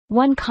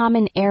One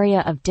common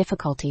area of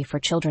difficulty for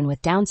children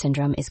with Down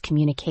syndrome is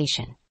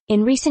communication.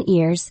 In recent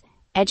years,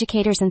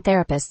 educators and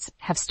therapists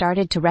have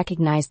started to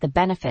recognize the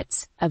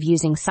benefits of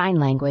using sign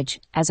language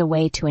as a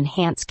way to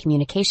enhance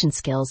communication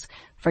skills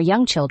for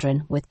young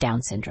children with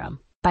Down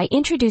syndrome. By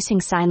introducing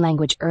sign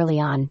language early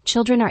on,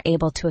 children are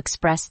able to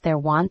express their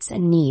wants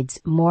and needs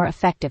more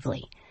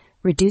effectively,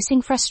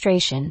 reducing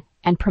frustration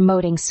and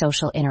promoting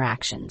social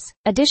interactions.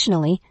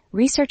 Additionally,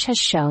 research has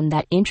shown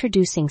that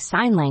introducing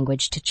sign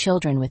language to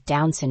children with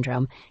Down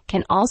syndrome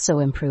can also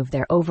improve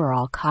their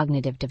overall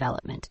cognitive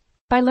development.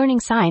 By learning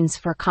signs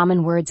for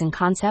common words and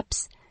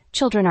concepts,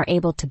 children are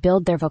able to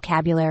build their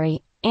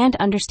vocabulary and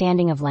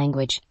understanding of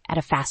language at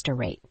a faster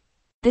rate.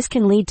 This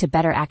can lead to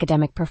better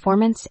academic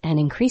performance and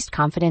increased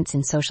confidence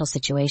in social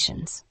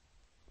situations.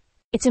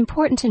 It's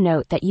important to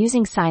note that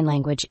using sign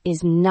language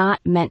is not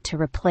meant to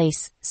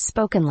replace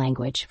spoken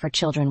language for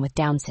children with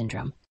Down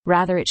syndrome.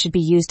 Rather, it should be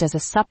used as a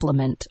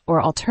supplement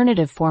or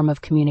alternative form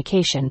of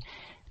communication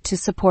to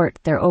support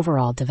their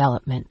overall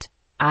development.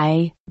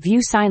 I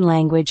view sign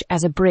language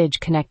as a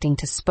bridge connecting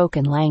to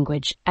spoken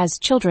language. As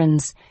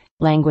children's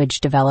language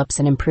develops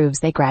and improves,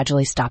 they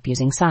gradually stop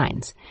using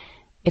signs.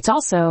 It's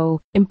also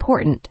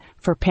important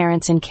for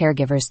parents and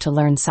caregivers to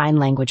learn sign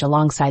language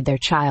alongside their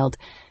child,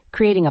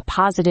 creating a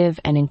positive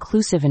and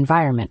inclusive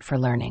environment for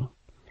learning.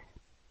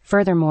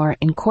 Furthermore,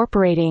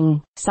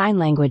 incorporating sign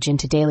language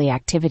into daily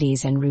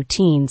activities and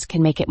routines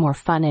can make it more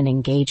fun and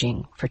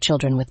engaging for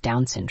children with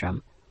Down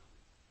syndrome.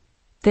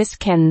 This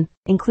can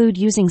include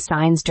using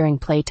signs during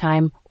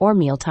playtime or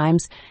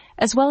mealtimes,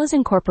 as well as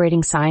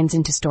incorporating signs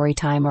into story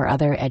time or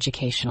other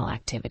educational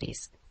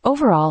activities.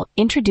 Overall,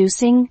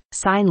 introducing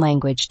sign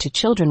language to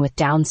children with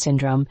Down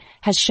syndrome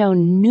has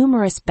shown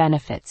numerous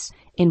benefits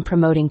in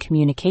promoting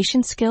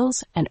communication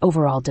skills and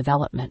overall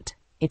development.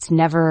 It's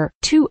never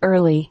too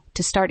early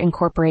to start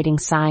incorporating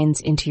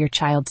signs into your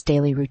child's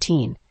daily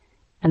routine,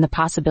 and the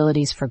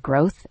possibilities for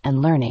growth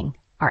and learning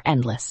are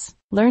endless.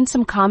 Learn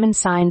some common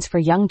signs for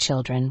young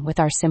children with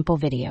our simple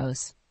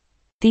videos.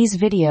 These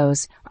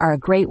videos are a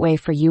great way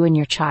for you and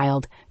your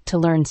child to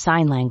learn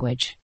sign language